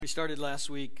started last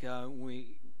week.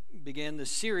 We began the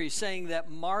series saying that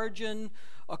margin,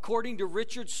 according to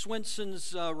Richard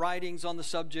Swinson's writings on the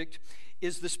subject,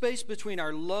 is the space between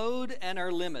our load and our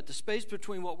limit, the space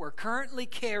between what we're currently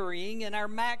carrying and our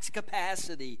max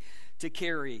capacity to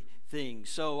carry things.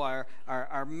 So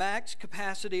our max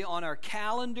capacity on our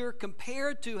calendar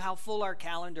compared to how full our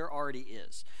calendar already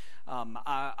is.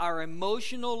 Our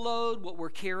emotional load, what we're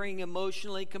carrying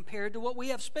emotionally compared to what we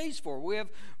have space for, we have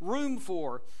room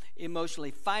for emotionally,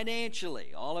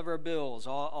 financially, all of our bills,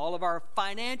 all of our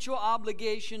financial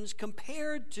obligations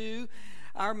compared to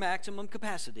our maximum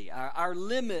capacity, our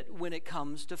limit when it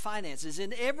comes to finances.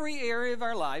 In every area of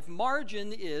our life,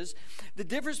 margin is the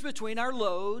difference between our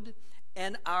load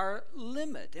and our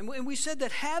limit. And we said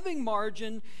that having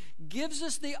margin gives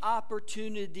us the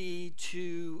opportunity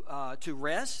to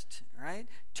rest, right?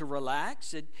 To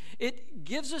relax. It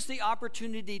gives us the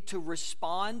opportunity to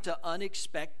respond to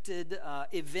unexpected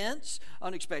events,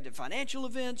 unexpected financial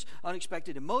events,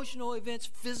 unexpected emotional events,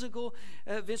 physical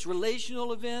events,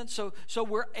 relational events. So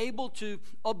we're able to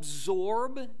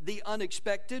absorb the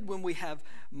unexpected when we have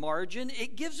margin.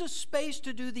 It gives us space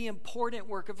to do the important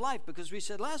work of life, because we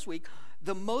said last week,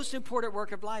 the most important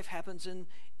work of life happens in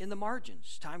the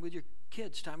margins. Time with your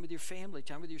kids, time with your family,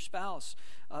 time with your spouse,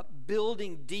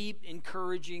 building deep,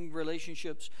 encouraging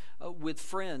relationships with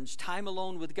friends, time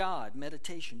alone with God,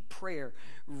 meditation, prayer,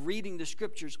 reading the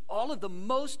scriptures. All of the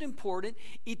most important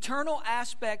eternal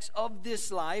aspects of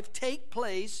this life take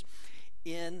place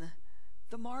in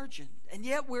the margin. And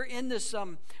yet we're in this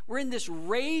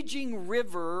raging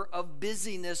river of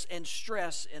busyness and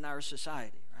stress in our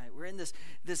society. We're in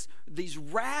these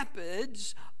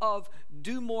rapids of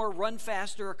do more, run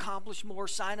faster, accomplish more,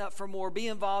 sign up for more, be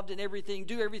involved in everything,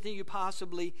 do everything you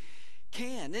possibly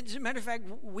can. As a matter of fact,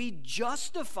 we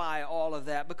justify all of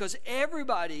that because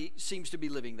everybody seems to be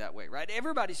living that way, right?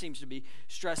 Everybody seems to be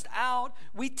stressed out.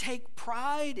 We take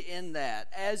pride in that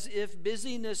as if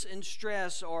busyness and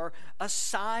stress are a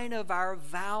sign of our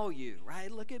value,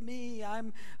 right? Look at me.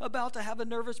 I'm about to have a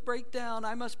nervous breakdown.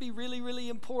 I must be really, really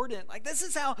important. Like, this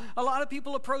is how a lot of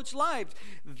people approach life.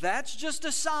 That's just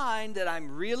a sign that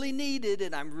I'm really needed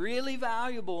and I'm really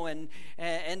valuable and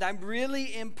I'm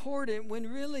really important,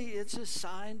 when really it's a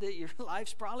sign that your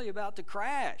life's probably about to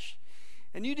crash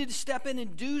and you need to step in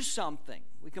and do something.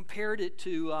 We compared it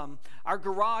to our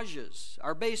garages,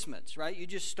 our basements, right? You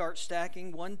just start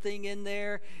stacking one thing in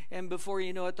there, and before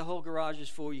you know it, the whole garage is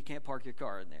full. You can't park your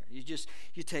car in there.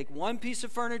 You take one piece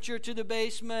of furniture to the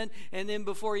basement, and then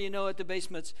before you know it, the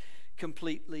basement's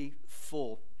completely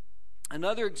full.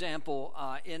 Another example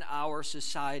in our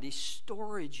society,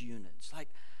 storage units. Like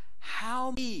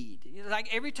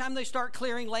every time they start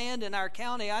clearing land in our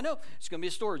county, I know it's going to be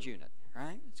a storage unit,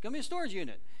 right? It's going to be a storage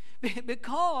unit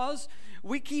because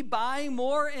we keep buying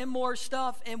more and more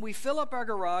stuff, and we fill up our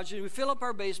garage, and we fill up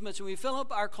our basements, and we fill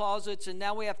up our closets, and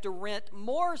now we have to rent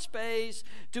more space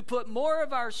to put more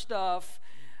of our stuff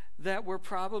that we're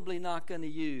probably not going to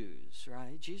use,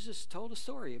 right? Jesus told a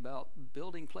story about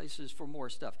building places for more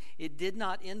stuff. It did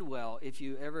not end well if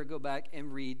you ever go back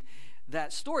and read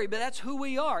that story, but that's who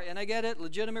we are. And I get it,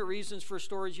 legitimate reasons for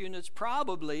storage units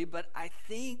probably, but I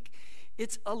think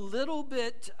it's a little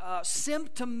bit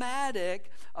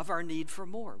symptomatic of our need for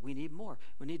more. We need more.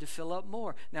 We need to fill up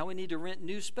more. Now we need to rent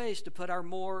new space to put our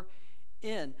more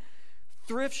in.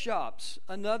 Thrift shops,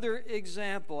 another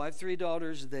example. I have 3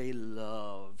 daughters. They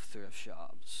love thrift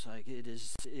shops. Like it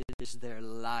is their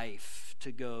life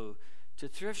to go to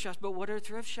thrift shops. But what are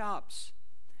thrift shops?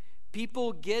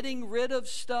 People getting rid of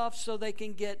stuff so they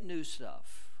can get new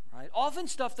stuff, right? Often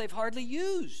stuff they've hardly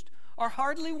used or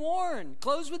hardly worn.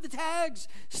 Clothes with the tags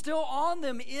still on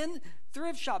them in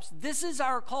thrift shops. This is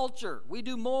our culture. We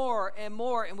do more, and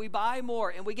we buy more,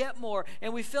 and we get more,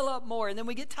 and we fill up more, and then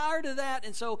we get tired of that,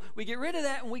 and so we get rid of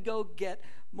that, and we go get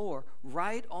more.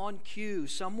 Right on cue,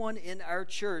 someone in our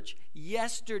church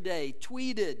yesterday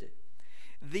tweeted,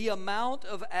 "The amount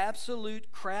of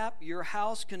absolute crap your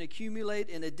house can accumulate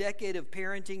in a decade of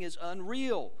parenting is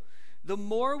unreal. The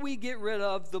more we get rid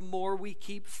of, the more we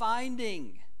keep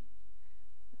finding."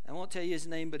 I won't tell you his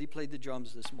name, but he played the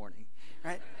drums this morning,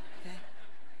 right? Okay.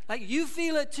 Like, you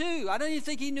feel it too. I don't even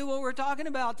think he knew what we're talking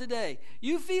about today.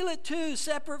 You feel it too,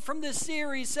 separate from this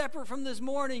series, separate from this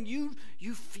morning.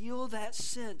 You feel that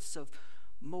sense of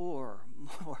more.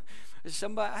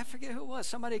 Somebody, I forget who it was,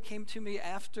 somebody came to me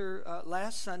after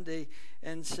last Sunday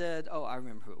and said, oh, I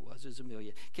remember who it was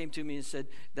Amelia, came to me and said,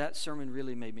 that sermon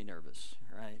really made me nervous,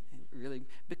 right? Really,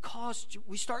 because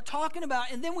we start talking about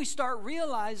it, and then we start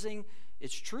realizing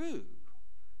it's true.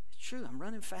 It's true. I'm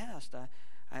running fast.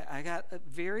 I got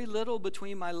very little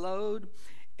between my load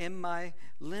and my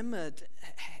limit.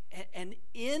 And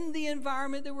in the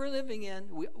environment that we're living in,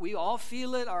 we all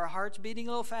feel it. Our heart's beating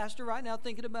a little faster right now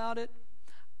thinking about it.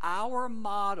 Our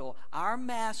model, our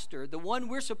master, the one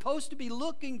we're supposed to be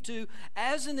looking to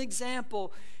as an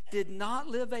example, did not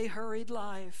live a hurried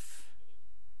life.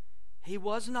 He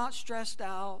was not stressed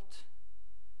out.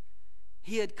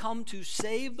 He had come to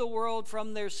save the world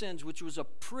from their sins, which was a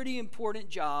pretty important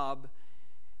job,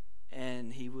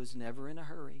 and he was never in a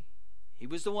hurry. He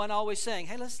was the one always saying,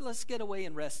 hey, let's get away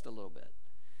and rest a little bit.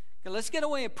 Okay, let's get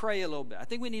away and pray a little bit. I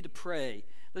think we need to pray.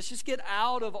 Let's just get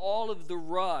out of all of the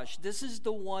rush. This is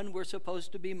the one we're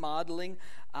supposed to be modeling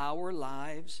our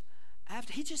lives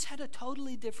after. He just had a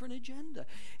totally different agenda.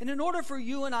 And in order for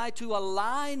you and I to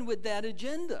align with that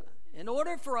agenda, in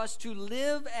order for us to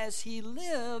live as he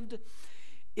lived,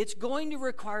 it's going to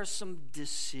require some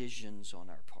decisions on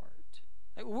our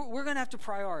part. We're going to have to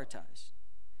prioritize.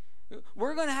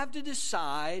 We're going to have to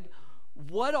decide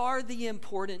what are the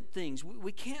important things.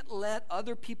 We can't let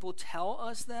other people tell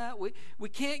us that. We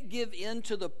can't give in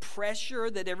to the pressure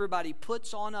that everybody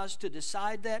puts on us to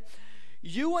decide that.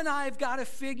 You and I have got to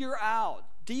figure out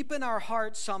deep in our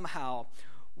hearts somehow,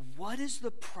 what is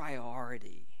the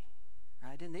priority?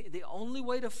 Right? And the only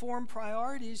way to form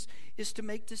priorities is to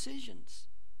make decisions.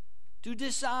 To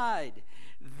decide,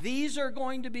 these are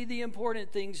going to be the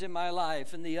important things in my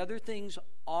life and the other things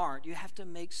aren't. You have to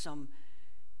make some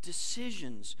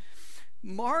decisions.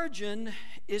 Margin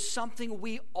is something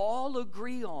we all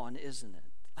agree on, isn't it?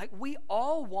 Like, we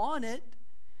all want it.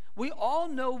 We all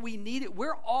know we need it.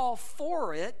 We're all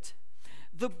for it.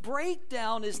 The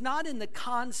breakdown is not in the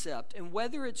concept and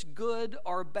whether it's good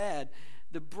or bad.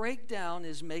 The breakdown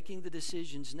is making the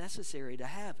decisions necessary to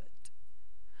have it.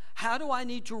 How do I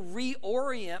need to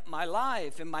reorient my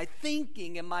life and my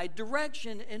thinking and my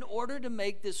direction in order to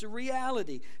make this a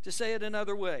reality? To say it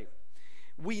another way,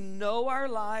 we know our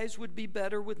lives would be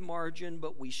better with margin,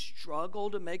 but we struggle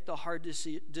to make the hard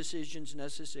decisions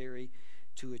necessary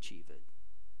to achieve it.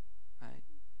 Right?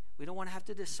 We don't want to have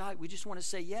to decide. We just want to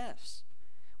say yes.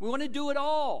 We want to do it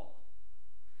all.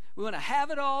 We want to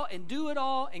have it all and do it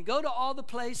all and go to all the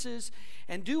places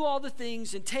and do all the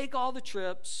things and take all the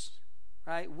trips.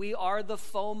 Right? We are the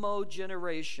FOMO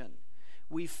generation.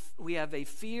 We have a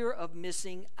fear of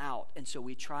missing out, and so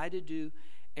we try to do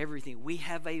everything. We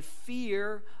have a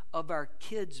fear of our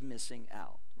kids missing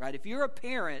out. Right? If you're a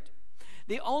parent,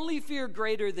 the only fear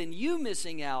greater than you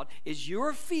missing out is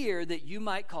your fear that you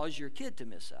might cause your kid to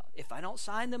miss out. If I don't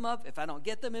sign them up, if I don't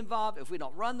get them involved, if we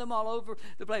don't run them all over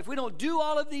the place, if we don't do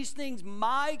all of these things,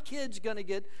 my kid's going to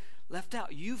get left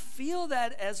out. You feel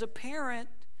that as a parent.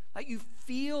 Like, you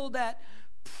feel that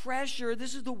pressure.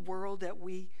 This is the world that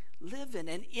we live in.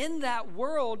 And in that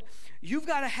world, you've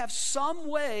got to have some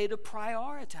way to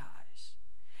prioritize.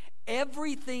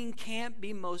 Everything can't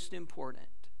be most important.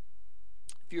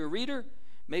 If you're a reader,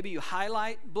 maybe you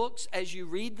highlight books as you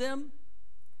read them.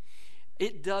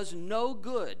 It does no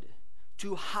good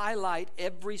to highlight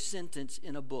every sentence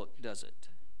in a book, does it?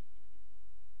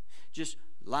 Just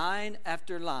line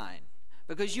after line.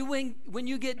 Because when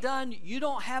you get done, you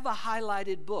don't have a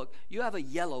highlighted book. You have a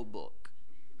yellow book,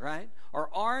 right? Or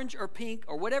orange or pink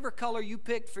or whatever color you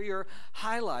picked for your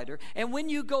highlighter. And when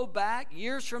you go back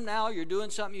years from now, you're doing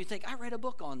something, you think, I read a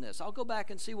book on this. I'll go back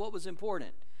and see what was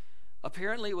important.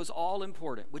 Apparently it was all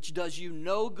important, which does you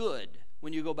no good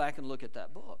when you go back and look at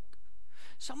that book.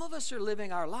 Some of us are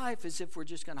living our life as if we're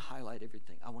just going to highlight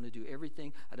everything. I want to do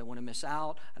everything. I don't want to miss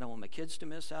out. I don't want my kids to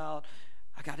miss out.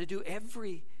 I got to do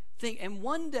everything. And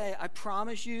one day, I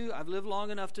promise you, I've lived long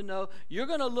enough to know, you're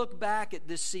going to look back at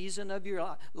this season of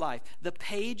your life, the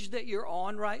page that you're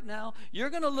on right now. You're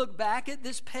going to look back at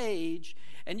this page,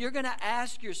 and you're going to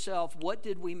ask yourself, what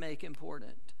did we make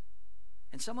important?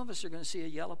 And some of us are going to see a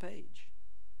yellow page.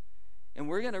 And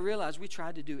we're going to realize we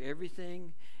tried to do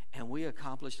everything, and we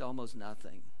accomplished almost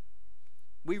nothing.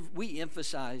 We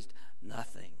emphasized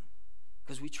nothing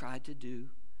because we tried to do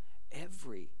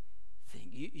everything.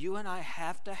 You and I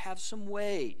have to have some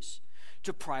ways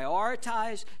to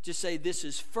prioritize, to say this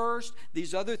is first,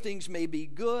 these other things may be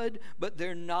good, but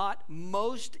they're not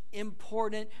most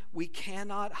important. We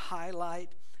cannot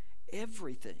highlight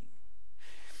everything.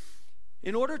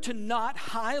 In order to not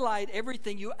highlight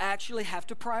everything, you actually have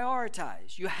to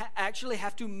prioritize. You actually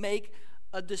have to make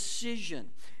a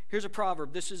decision. Here's a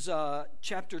proverb. This is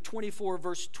chapter 24,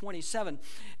 verse 27.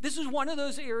 This is one of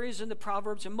those areas in the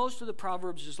Proverbs, and most of the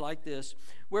Proverbs is like this,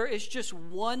 where it's just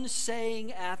one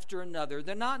saying after another.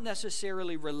 They're not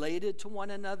necessarily related to one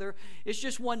another. It's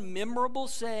just one memorable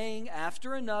saying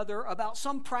after another about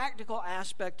some practical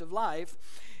aspect of life.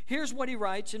 Here's what he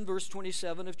writes in verse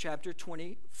 27 of chapter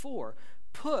 24.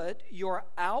 put your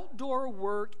outdoor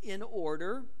work in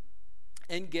order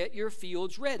and get your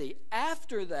fields ready.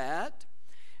 After that,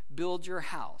 build your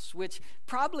house, which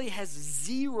probably has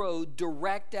zero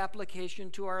direct application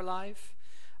to our life.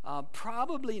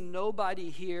 Probably nobody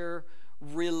here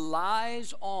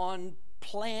relies on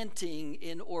planting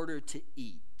in order to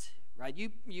eat.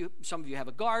 Right? Some of you have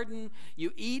a garden.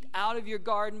 You eat out of your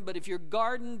garden, but if your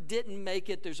garden didn't make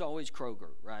it, there's always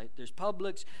Kroger, right? There's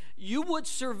Publix. You would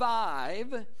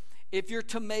survive if your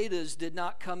tomatoes did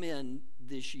not come in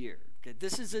this year. Okay?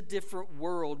 This is a different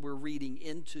world we're reading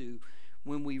into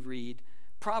when we read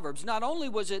Proverbs. Not only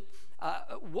was it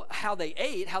how they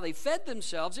ate, how they fed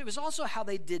themselves, it was also how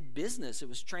they did business. It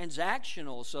was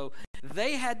transactional. So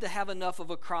they had to have enough of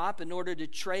a crop in order to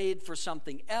trade for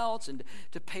something else and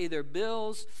to pay their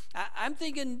bills. I'm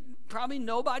thinking probably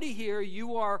nobody here,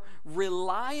 you are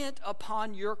reliant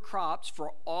upon your crops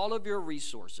for all of your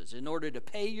resources in order to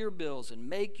pay your bills and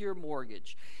make your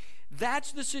mortgage.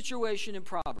 That's the situation in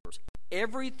Proverbs.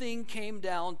 Everything came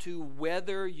down to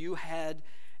whether you had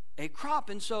a crop.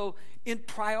 And so in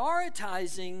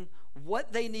prioritizing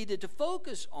what they needed to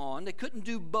focus on, they couldn't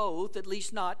do both, at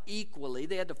least not equally.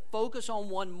 They had to focus on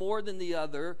one more than the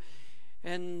other.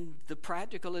 And the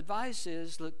practical advice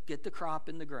is, look, get the crop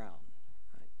in the ground.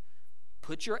 Right?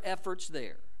 Put your efforts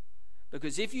there.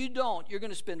 Because if you don't, you're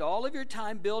going to spend all of your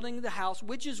time building the house,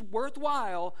 which is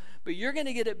worthwhile, but you're going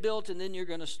to get it built and then you're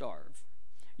going to starve.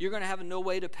 You're going to have no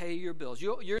way to pay your bills.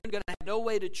 You're going to have no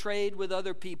way to trade with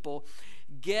other people.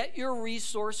 Get your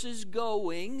resources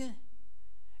going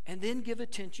and then give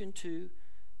attention to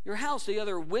your house. The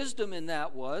other wisdom in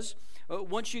that was,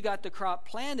 once you got the crop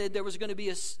planted, there was going to be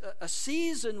a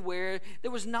season where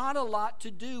there was not a lot to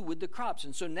do with the crops.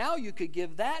 And so now you could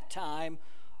give that time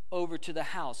over to the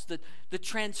house. The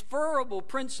transferable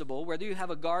principle, whether you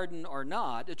have a garden or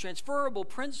not, the transferable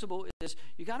principle is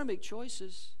you got to make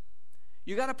choices.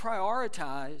 You got to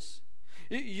prioritize.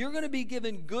 You're going to be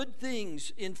given good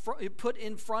things put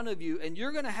in front of you, and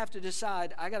you're going to have to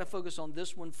decide, I got to focus on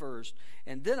this one first,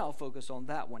 and then I'll focus on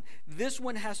that one. This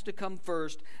one has to come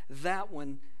first. That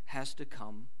one has to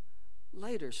come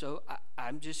later. So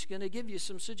I'm just going to give you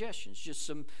some suggestions, just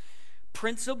some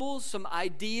principles, some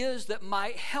ideas that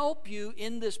might help you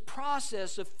in this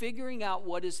process of figuring out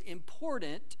what is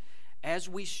important as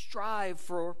we strive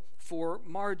for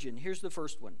margin. Here's the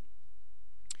first one.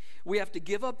 We have to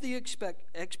give up the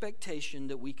expectation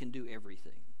that we can do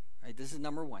everything. Right? This is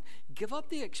number one. Give up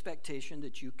the expectation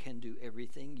that you can do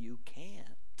everything. You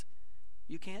can't.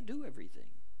 You can't do everything.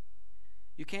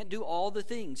 You can't do all the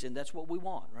things, and that's what we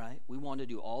want, right? We want to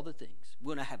do all the things. We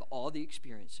want to have all the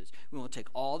experiences. We want to take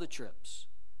all the trips.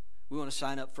 We want to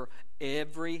sign up for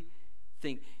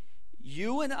everything.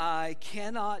 You and I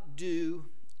cannot do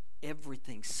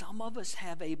everything. Some of us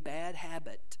have a bad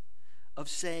habit of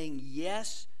saying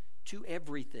yes to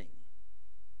everything.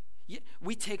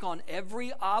 We take on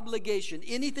every obligation,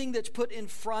 anything that's put in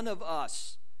front of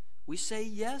us, we say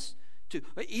yes to.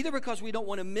 Either because we don't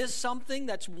want to miss something,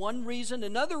 that's one reason.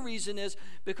 Another reason is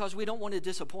because we don't want to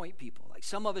disappoint people. Like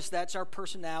some of us, that's our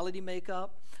personality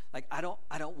makeup. Like I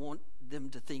don't want them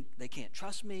to think they can't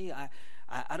trust me.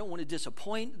 I don't want to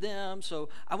disappoint them, so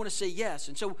I want to say yes.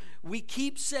 And so we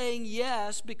keep saying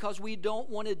yes because we don't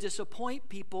want to disappoint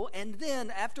people. And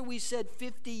then after we said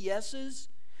 50 yeses,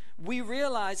 we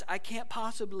realize I can't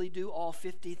possibly do all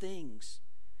 50 things.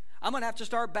 I'm going to have to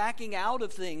start backing out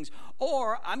of things,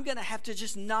 or I'm going to have to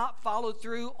just not follow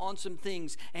through on some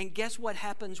things. And guess what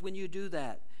happens when you do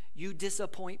that? You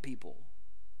disappoint people.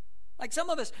 Like some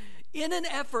of us, in an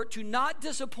effort to not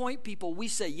disappoint people, we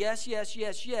say yes, yes,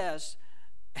 yes, yes.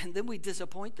 And then we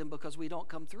disappoint them because we don't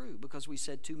come through, because we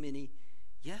said too many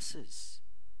yeses.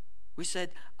 We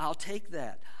said, I'll take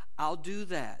that. I'll do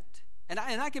that. And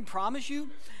I can promise you,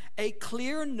 a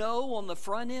clear no on the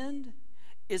front end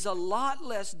is a lot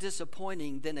less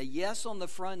disappointing than a yes on the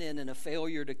front end and a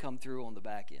failure to come through on the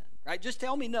back end. Right? Just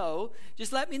tell me no.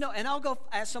 Just let me know, and I'll go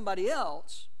ask somebody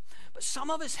else. But some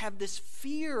of us have this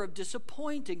fear of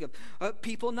disappointing, of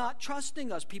people not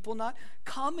trusting us, people not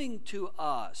coming to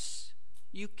us.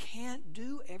 You can't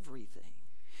do everything.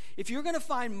 If you're going to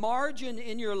find margin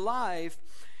in your life,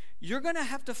 you're going to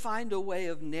have to find a way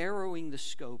of narrowing the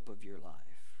scope of your life.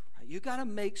 Right? You got to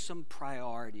make some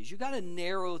priorities. You got to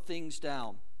narrow things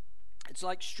down. It's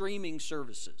like streaming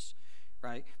services,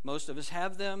 right? Most of us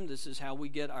have them. This is how we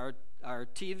get our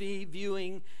TV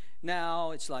viewing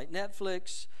now. It's like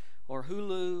Netflix or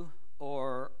Hulu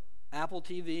or Apple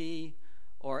TV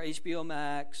or HBO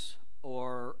Max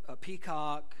or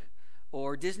Peacock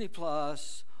or Disney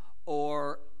Plus,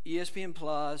 or ESPN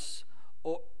Plus,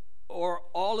 or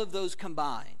all of those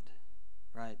combined.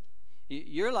 right?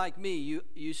 You're like me.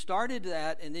 You started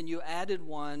that, and then you added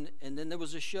one, and then there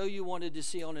was a show you wanted to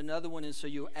see on another one, and so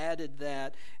you added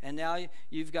that, and now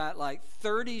you've got like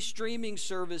 30 streaming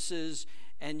services,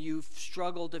 and you've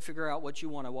struggled to figure out what you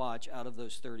want to watch out of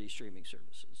those 30 streaming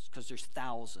services because there's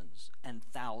thousands and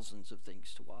thousands of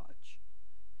things to watch.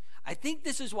 I think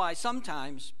this is why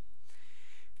sometimes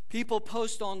people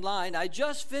post online, I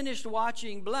just finished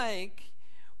watching blank,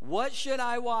 what should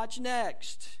I watch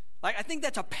next? Like, I think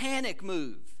that's a panic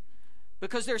move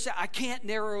because they're saying, I can't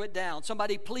narrow it down.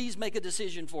 Somebody please make a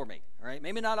decision for me, all right?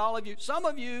 Maybe not all of you. Some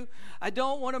of you, I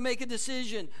don't want to make a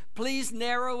decision. Please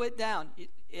narrow it down.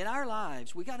 In our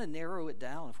lives, we got to narrow it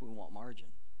down if we want margin.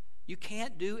 You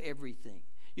can't do everything.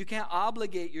 You can't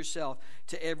obligate yourself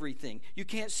to everything. You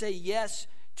can't say yes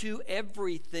to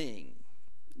everything.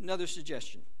 Another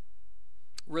suggestion,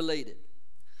 related.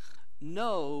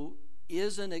 No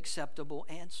is an acceptable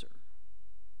answer.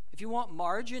 If you want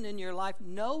margin in your life,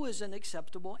 no is an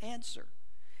acceptable answer.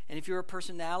 And if you're a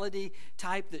personality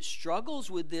type that struggles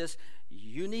with this,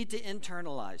 you need to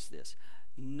internalize this.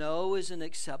 No is an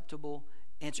acceptable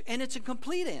answer. And it's a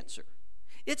complete answer.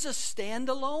 It's a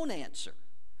standalone answer.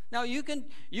 Now, you can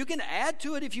add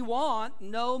to it if you want.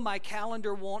 No, my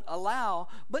calendar won't allow.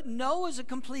 But no is a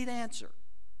complete answer.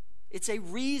 It's a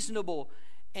reasonable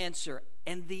answer.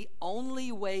 And the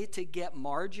only way to get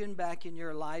margin back in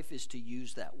your life is to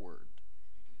use that word.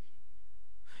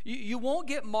 You won't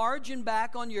get margin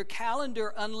back on your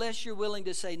calendar unless you're willing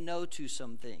to say no to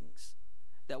some things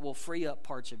that will free up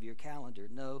parts of your calendar.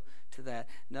 No to that.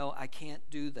 No, I can't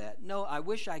do that. No, I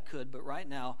wish I could, but right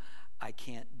now I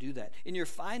can't do that. In your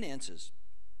finances,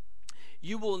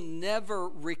 you will never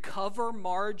recover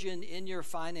margin in your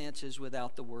finances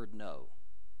without the word no.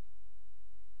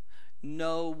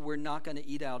 No, we're not going to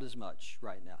eat out as much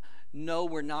right now. No,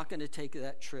 we're not going to take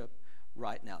that trip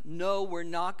right now. No, we're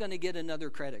not going to get another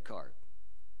credit card.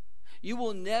 You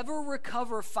will never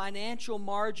recover financial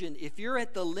margin if you're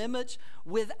at the limits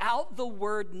without the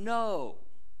word no.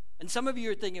 And some of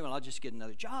you are thinking, well, I'll just get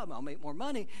another job, I'll make more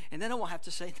money, and then I won't have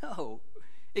to say no.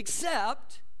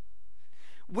 Except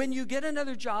when you get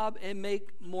another job and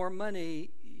make more money,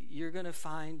 you're going to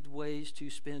find ways to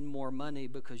spend more money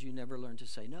because you never learned to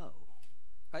say no.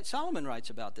 Right? Solomon writes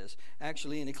about this,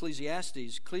 actually, in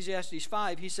Ecclesiastes. Ecclesiastes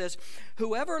 5, he says,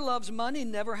 whoever loves money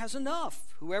never has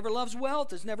enough. Whoever loves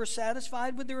wealth is never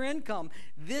satisfied with their income.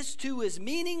 This too is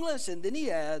meaningless. And then he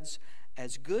adds,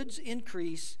 as goods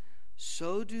increase,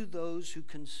 so do those who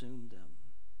consume them.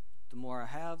 The more I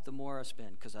have, the more I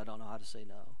spend, because I don't know how to say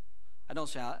no. I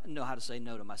don't know how to say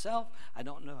no to myself. I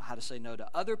don't know how to say no to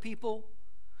other people.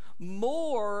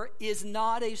 More is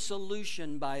not a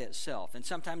solution by itself, and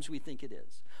sometimes we think it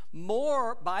is.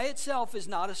 More by itself is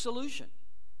not a solution.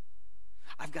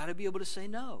 I've got to be able to say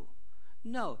no.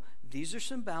 No, these are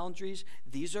some boundaries.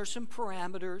 These are some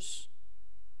parameters.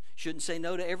 Shouldn't say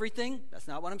no to everything. That's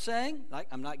not what I'm saying. Like,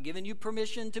 I'm not giving you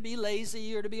permission to be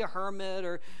lazy or to be a hermit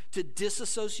or to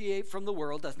disassociate from the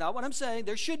world. That's not what I'm saying.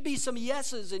 There should be some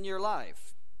yeses in your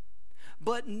life.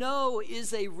 But no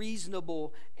is a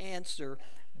reasonable answer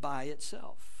by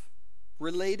itself.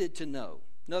 Related to no.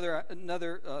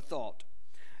 Another thought.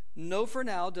 No for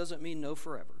now doesn't mean no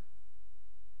forever.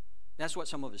 That's what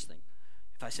some of us think.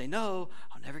 If I say no,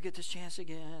 I'll never get this chance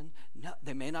again. No,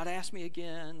 they may not ask me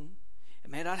again.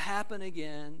 It may not happen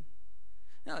again.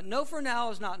 Now, no for now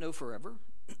is not no forever.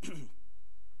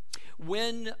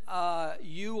 When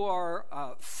you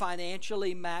are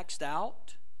financially maxed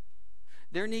out,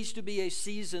 there needs to be a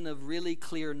season of really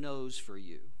clear no's for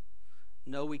you.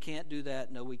 No, we can't do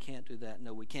that. No, we can't do that.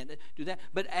 No, we can't do that.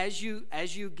 But as you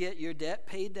get your debt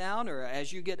paid down, or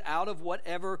as you get out of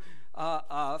whatever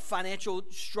financial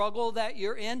struggle that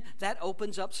you're in, that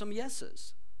opens up some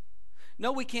yeses.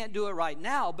 No, we can't do it right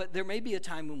now, but there may be a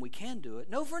time when we can do it.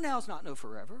 No for now is not no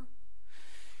forever.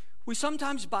 We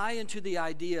sometimes buy into the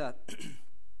idea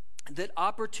that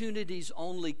opportunities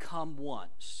only come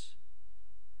once.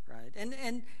 Right?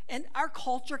 And our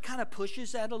culture kind of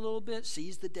pushes that a little bit,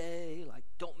 seize the day, like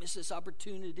don't miss this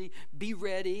opportunity, be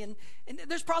ready. And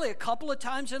there's probably a couple of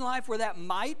times in life where that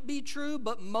might be true,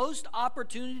 but most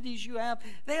opportunities you have,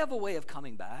 they have a way of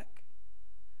coming back.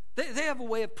 They have a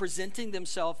way of presenting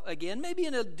themselves again, maybe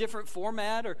in a different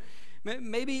format or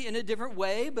maybe in a different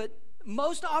way, but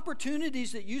most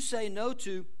opportunities that you say no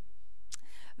to,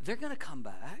 they're going to come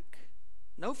back.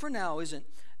 No for now isn't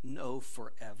no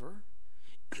forever.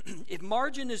 If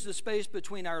margin is the space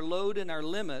between our load and our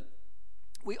limit,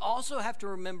 we also have to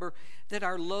remember that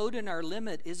our load and our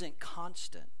limit isn't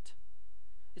constant.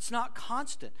 It's not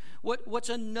constant. What's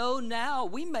a no now,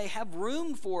 we may have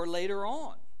room for later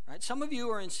on. Right? Some of you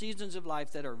are in seasons of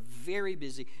life that are very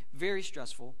busy, very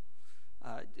stressful.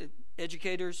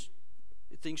 Educators,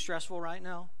 things stressful right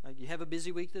now? You have a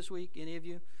busy week this week? Any of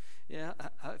you? Yeah,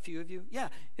 a few of you? Yeah.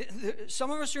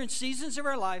 Some of us are in seasons of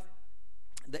our life,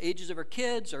 the ages of our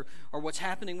kids or what's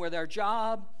happening with our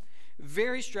job.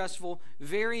 Very stressful,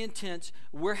 very intense.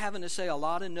 We're having to say a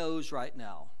lot of no's right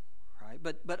now. Right?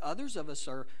 But others of us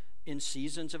are in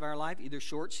seasons of our life, either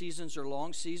short seasons or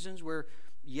long seasons, where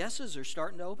yeses are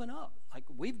starting to open up. Like,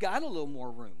 we've got a little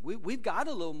more room. We've got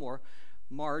a little more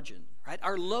margin, right?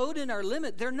 Our load and our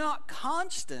limit, they're not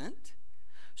constant.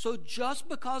 So just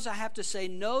because I have to say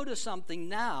no to something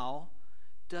now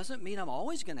doesn't mean I'm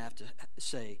always going to have to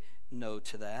say no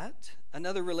to that.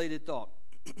 Another related thought.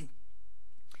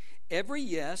 Every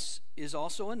yes is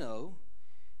also a no,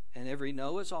 and every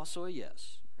no is also a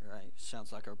yes, right?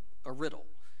 Sounds like a riddle.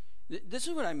 This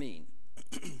is what I mean.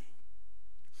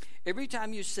 Every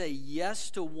time you say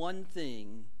yes to one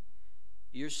thing,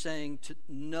 you're saying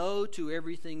no to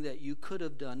everything that you could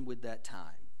have done with that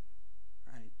time,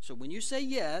 right? So when you say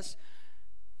yes,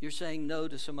 you're saying no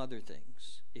to some other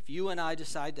things. If you and I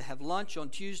decide to have lunch on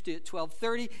Tuesday at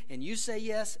 12:30 and you say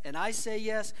yes and I say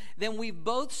yes, then we've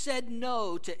both said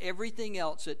no to everything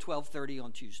else at 12:30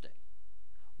 on Tuesday.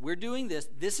 We're doing this.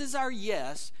 This is our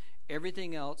yes.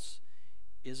 Everything else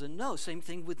is a no. Same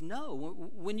thing with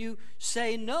no. When you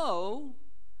say no,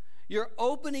 you're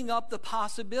opening up the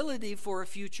possibility for a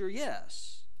future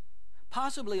yes,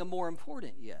 possibly a more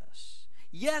important yes.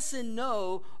 Yes and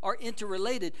no are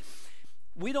interrelated.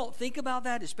 We don't think about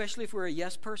that, especially if we're a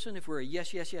yes person, if we're a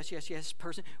yes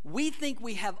person. We think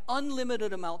we have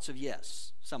unlimited amounts of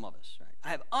yes, some of us, right? I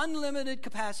have unlimited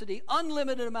capacity,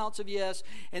 unlimited amounts of yes,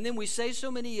 and then we say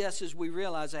so many yeses, we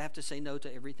realize I have to say no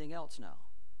to everything else now.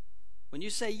 When you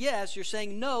say yes, you're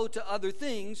saying no to other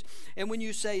things, and when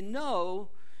you say no,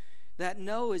 that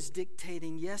no is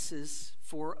dictating yeses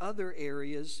for other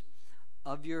areas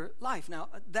of your life. Now,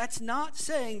 that's not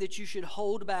saying that you should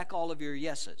hold back all of your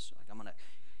yeses. Like, I'm going to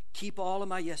keep all of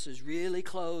my yeses really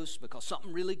close because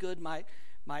something really good might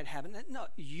happen. No,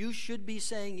 you should be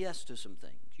saying yes to some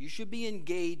things. You should be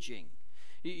engaging.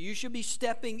 You should be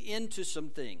stepping into some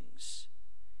things.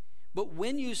 But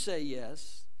when you say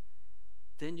yes,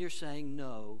 then you're saying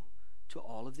no to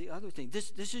all of the other things.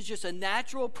 This is just a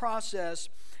natural process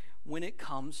when it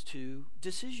comes to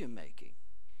decision making.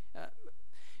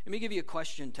 Let me give you a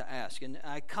question to ask. And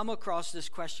I come across this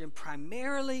question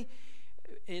primarily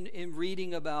in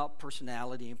reading about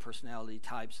personality and personality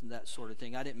types and that sort of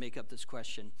thing. I didn't make up this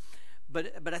question.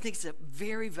 But I think it's a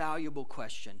very valuable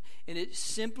question. And it's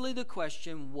simply the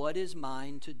question, what is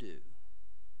mine to do?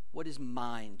 What is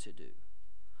mine to do?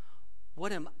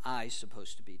 What am I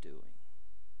supposed to be doing?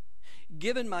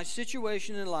 Given my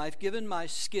situation in life, given my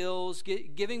skills,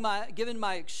 given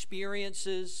my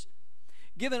experiences,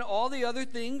 given all the other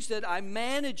things that I'm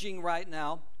managing right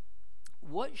now,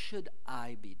 what should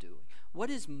I be doing? What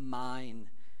is mine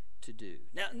to do?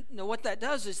 Now what that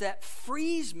does is that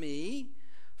frees me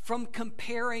from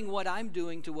comparing what I'm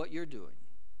doing to what you're doing.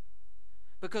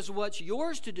 Because what's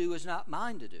yours to do is not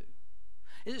mine to do.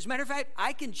 As a matter of fact,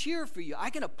 I can cheer for you.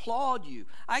 I can applaud you.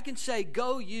 I can say,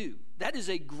 go you. That is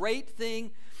a great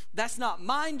thing. That's not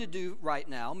mine to do right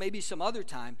now, maybe some other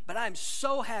time, but I'm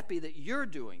so happy that you're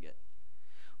doing it.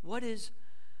 What is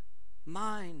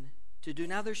mine to do?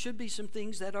 Now, there should be some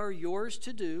things that are yours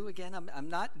to do. Again, I'm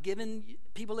not giving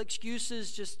people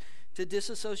excuses just to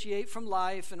disassociate from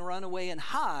life and run away and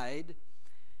hide.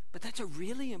 But that's a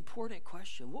really important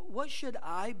question. What should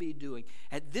I be doing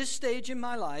at this stage in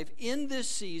my life, in this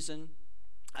season?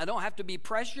 I don't have to be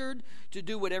pressured to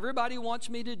do what everybody wants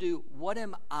me to do. What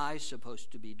am I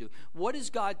supposed to be doing? What is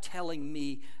God telling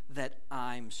me that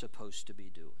I'm supposed to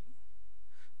be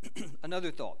doing?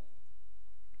 Another thought.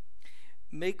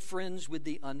 Make friends with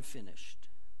the unfinished.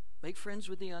 Make friends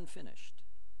with the unfinished.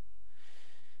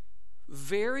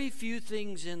 Very few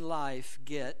things in life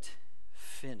get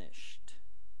finished.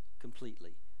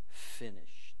 Completely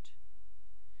finished.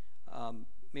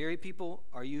 Married people,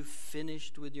 are you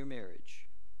finished with your marriage?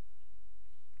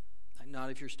 Not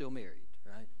if you're still married,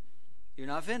 right? You're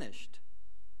not finished.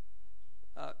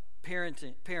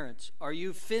 Parents, are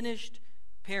you finished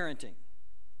parenting?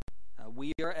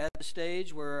 We are at the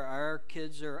stage where our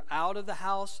kids are out of the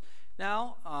house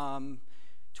now,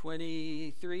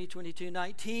 23, 22,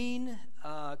 19,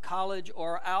 college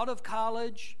or out of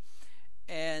college.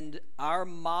 And our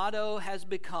motto has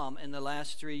become, in the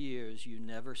last 3 years, you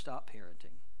never stop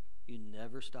parenting. You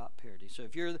never stop parenting. So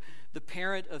if you're the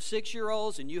parent of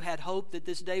 6-year-olds and you had hope that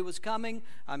this day was coming,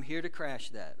 I'm here to crash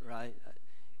that, right?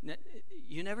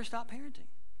 You never stop parenting.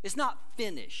 It's not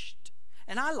finished.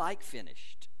 And I like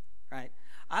finished, right?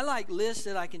 I like lists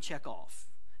that I can check off.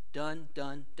 Done,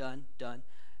 done, done, done,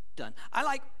 done. I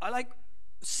like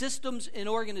systems in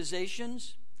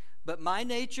organizations, but my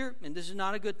nature, and this is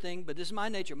not a good thing, but this is my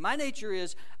nature. My nature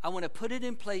is I want to put it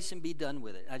in place and be done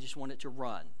with it. I just want it to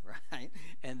run, right?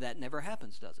 And that never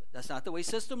happens, does it? That's not the way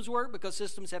systems work, because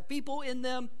systems have people in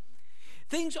them.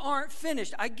 Things aren't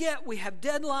finished. I get we have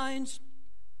deadlines.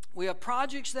 We have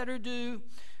projects that are due.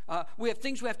 We have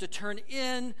things we have to turn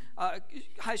in.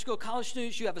 High school, college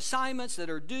students, you have assignments that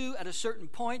are due at a certain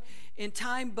point in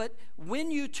time. But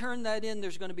when you turn that in,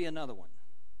 there's going to be another one.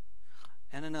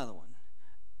 And another one.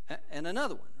 And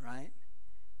another one, right?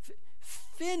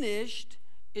 Finished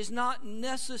is not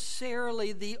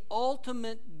necessarily the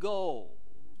ultimate goal.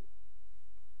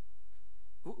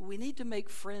 We need to make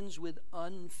friends with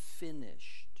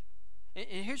unfinished.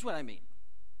 And here's what I mean.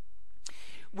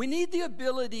 We need the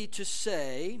ability to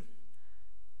say,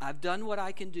 I've done what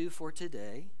I can do for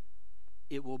today.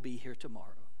 It will be here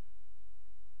tomorrow.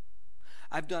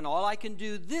 I've done all I can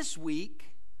do this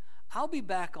week. I'll be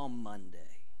back on Monday.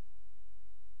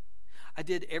 I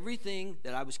did everything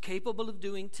that I was capable of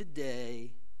doing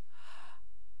today.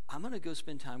 I'm going to go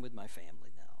spend time with my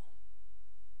family now.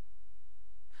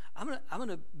 I'm going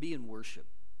to be in worship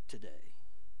today.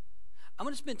 I'm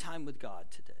going to spend time with God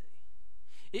today.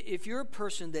 If you're a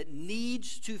person that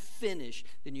needs to finish,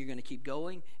 then you're going to keep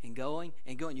going and going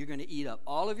and going. You're going to eat up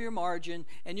all of your margin,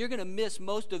 and you're going to miss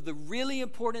most of the really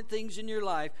important things in your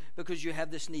life because you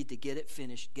have this need to get it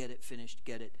finished, get it finished,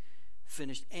 get it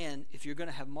finished. And if you're going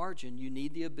to have margin, you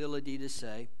need the ability to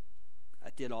say, I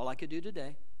did all I could do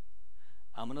today.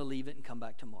 I'm going to leave it and come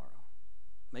back tomorrow.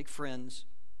 Make friends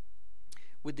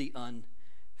with the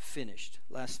unfinished.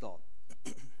 Last thought.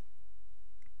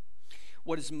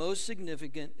 What is most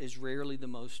significant is rarely the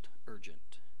most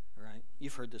urgent. All right?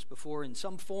 You've heard this before in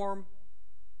some form.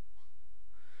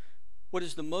 What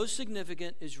is the most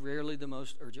significant is rarely the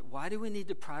most urgent. Why do we need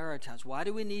to prioritize? Why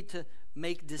do we need to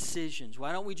make decisions?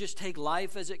 Why don't we just take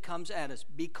life as it comes at us?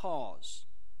 Because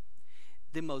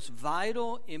the most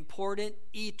vital, important,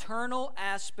 eternal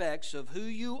aspects of who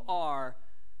you are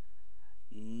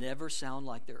never sound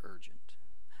like they're urgent.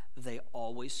 They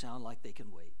always sound like they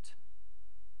can wait.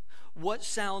 What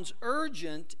sounds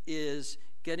urgent is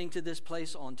getting to this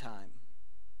place on time,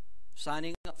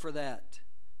 signing up for that,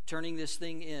 turning this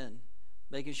thing in,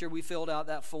 making sure we filled out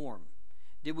that form.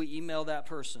 Did we email that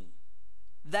person?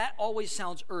 That always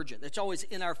sounds urgent. It's always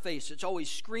in our face. It's always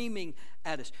screaming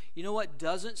at us. You know what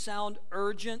doesn't sound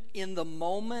urgent in the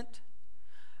moment?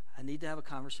 I need to have a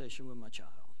conversation with my child.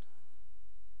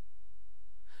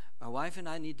 My wife and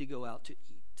I need to go out to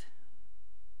eat.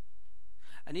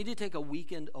 I need to take a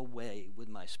weekend away with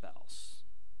my spouse.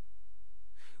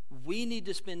 We need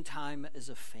to spend time as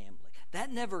a family.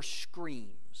 That never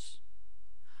screams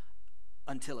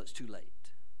until it's too late.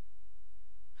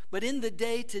 But in the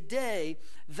day-to-day,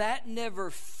 that never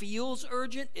feels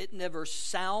urgent. It never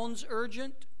sounds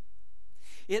urgent.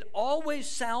 It always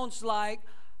sounds like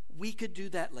we could do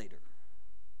that later.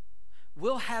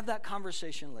 We'll have that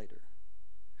conversation later.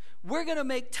 We're going to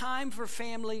make time for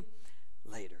family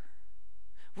later.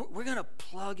 We're going to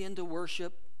plug into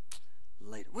worship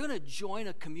later. We're going to join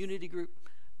a community group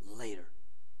later.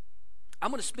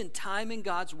 I'm going to spend time in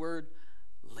God's Word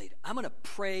later. I'm going to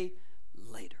pray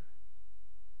later.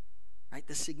 Right?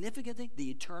 The significant thing, the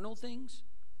eternal things,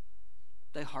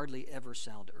 they hardly ever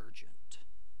sound urgent.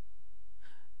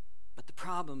 But the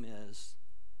problem is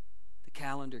the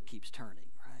calendar keeps turning,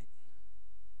 right?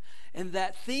 And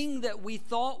that thing that we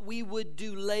thought we would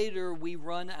do later, we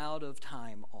run out of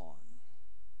time on.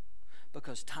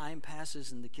 Because time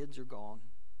passes and the kids are gone,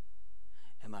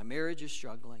 and my marriage is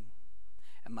struggling,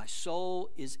 and my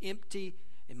soul is empty,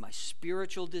 and my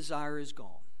spiritual desire is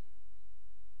gone.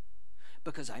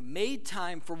 Because I made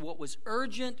time for what was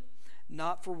urgent,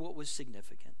 not for what was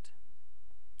significant.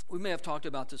 We may have talked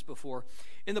about this before.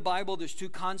 In the Bible, there's two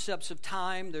concepts of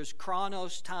time. There's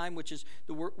chronos time, which is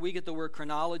the word, we get the word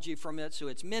chronology from it. So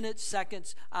it's minutes,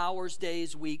 seconds, hours,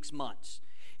 days, weeks, months.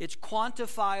 It's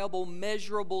quantifiable,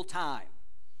 measurable time.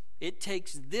 It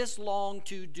takes this long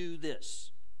to do this.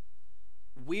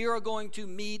 We are going to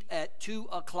meet at 2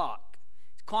 o'clock.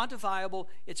 It's quantifiable,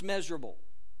 it's measurable.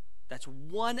 That's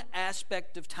one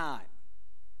aspect of time.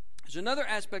 There's another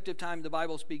aspect of time the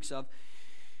Bible speaks of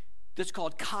that's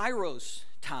called kairos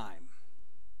time,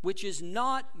 which is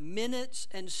not minutes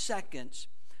and seconds.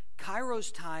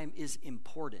 Kairos time is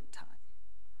important time,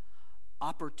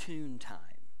 opportune time,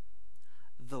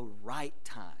 the right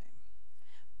time,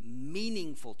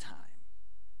 meaningful time.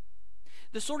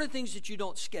 The sort of things that you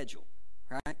don't schedule,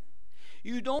 right?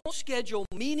 You don't schedule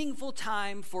meaningful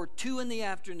time for 2 in the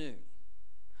afternoon.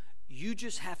 You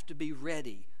just have to be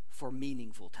ready for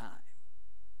meaningful time.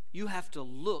 You have to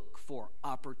look for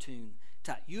opportune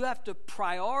time. You have to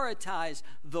prioritize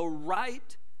the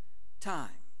right time.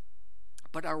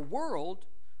 But our world,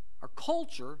 our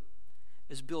culture,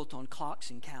 is built on clocks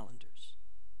and calendars.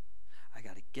 I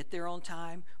got to get there on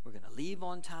time. We're going to leave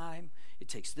on time. It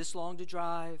takes this long to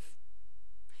drive.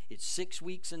 It's 6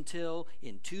 weeks until.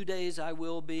 In 2 days I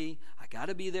will be. I got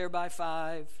to be there by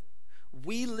 5.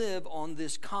 We live on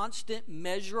this constant,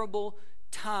 measurable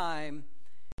time.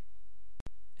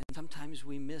 And sometimes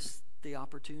we miss the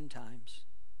opportune times,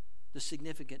 the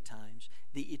significant times,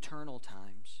 the eternal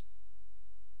times.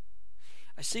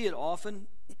 I see it often,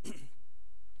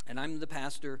 and I'm the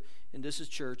pastor, and this is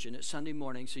church, and it's Sunday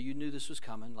morning, so you knew this was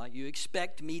coming. Like, you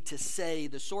expect me to say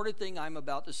the sort of thing I'm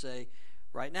about to say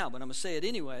right now, but I'm going to say it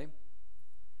anyway.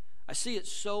 I see it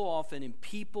so often in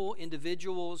people,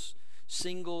 individuals,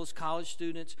 singles, college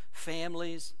students,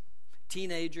 families,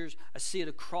 teenagers. I see it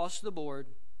across the board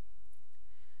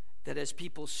that as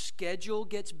people's schedule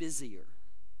gets busier,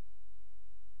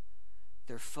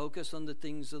 their focus on the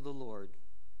things of the Lord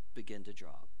begin to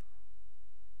drop.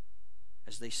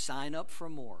 As they sign up for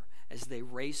more, as they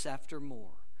race after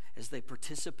more, as they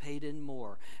participate in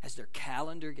more, as their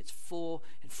calendar gets full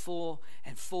and full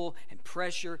and full, and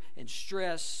pressure and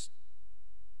stress,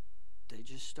 they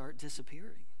just start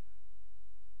disappearing.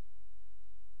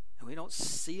 And we don't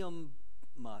see them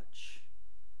much.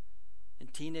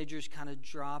 And teenagers kind of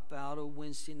drop out of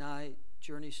Wednesday night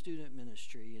Journey Student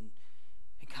Ministry and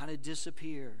kind of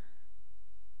disappear.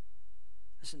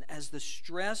 Listen, as the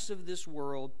stress of this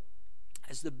world,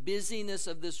 as the busyness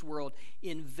of this world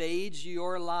invades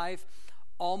your life,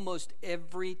 almost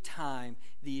every time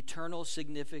the eternal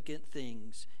significant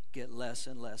things get less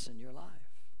and less in your life.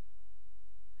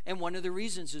 And one of the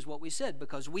reasons is what we said,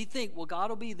 because we think, well,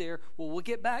 God will be there. Well, we'll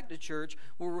get back to church.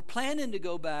 Well, we're planning to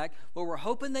go back. Well, we're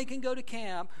hoping they can go to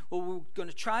camp. Well, we're going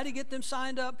to try to get them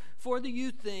signed up for the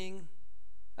youth thing.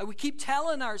 And we keep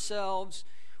telling ourselves,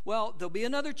 well, there'll be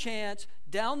another chance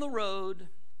down the road.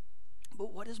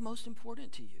 But what is most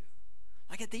important to you?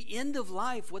 Like at the end of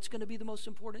life, what's going to be the most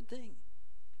important thing?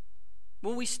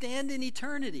 When we stand in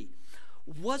eternity,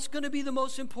 what's going to be the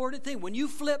most important thing? When you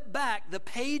flip back the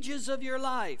pages of your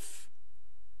life,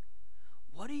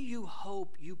 what do you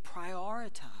hope you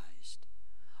prioritized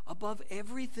above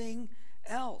everything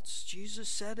else? Jesus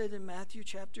said it in Matthew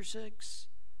chapter 6.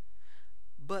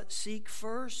 But seek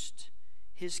first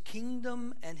his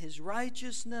kingdom and his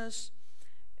righteousness,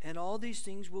 and all these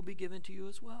things will be given to you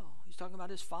as well. He's talking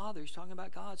about his Father. He's talking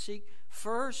about God. Seek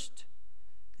first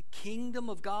the kingdom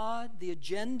of God, the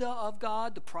agenda of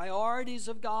God, the priorities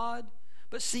of God.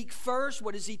 But seek first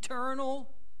what is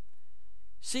eternal.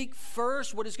 Seek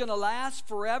first what is going to last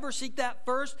forever. Seek that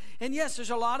first. And yes, there's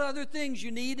a lot of other things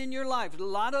you need in your life. A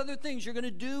lot of other things you're going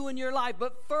to do in your life.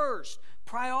 But first,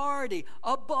 priority,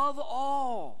 above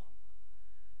all,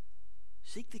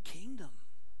 seek the kingdom.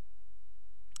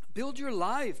 Build your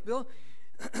life,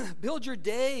 build your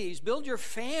days, build your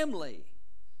family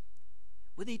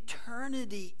with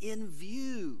eternity in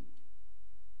view.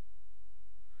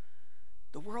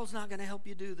 The world's not going to help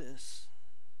you do this.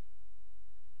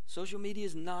 Social media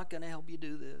is not going to help you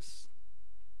do this.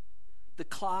 The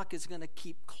clock is going to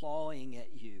keep clawing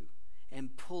at you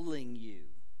and pulling you.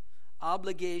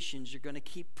 Obligations are going to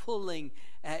keep pulling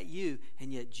at you.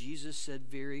 And yet Jesus said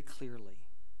very clearly,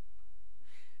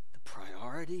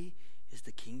 priority is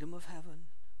the kingdom of heaven.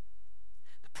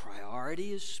 The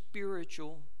priority is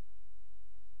spiritual.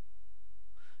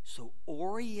 So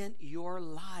orient your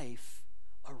life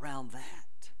around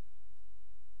that.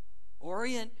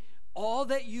 Orient all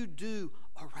that you do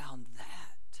around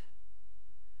that.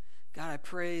 God, I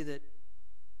pray that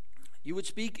you would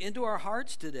speak into our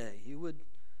hearts today. You would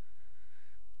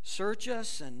search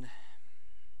us and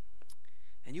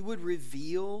you would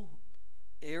reveal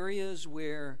areas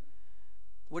where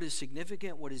what is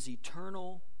significant, what is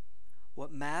eternal,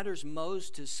 what matters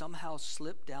most has somehow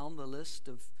slipped down the list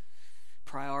of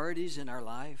priorities in our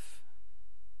life.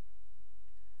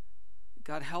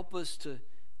 God, help us to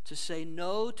say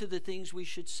no to the things we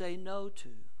should say no to.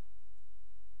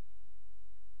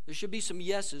 There should be some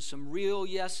yeses, some real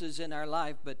yeses in our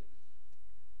life, but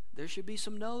there should be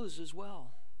some no's as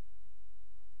well.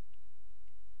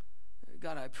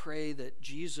 God, I pray that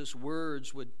Jesus'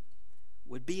 words would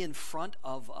be in front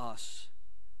of us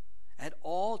at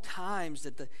all times,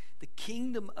 that the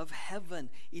kingdom of heaven,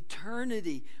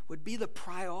 eternity, would be the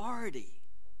priority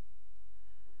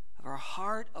of our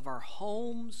heart, of our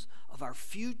homes, of our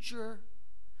future,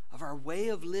 of our way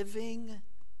of living.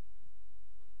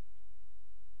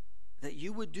 that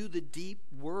you would do the deep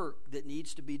work that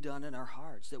needs to be done in our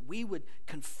hearts, that we would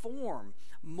conform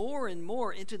more and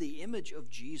more into the image of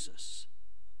Jesus.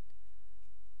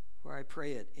 For I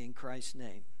pray it in Christ's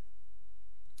name.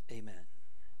 Amen.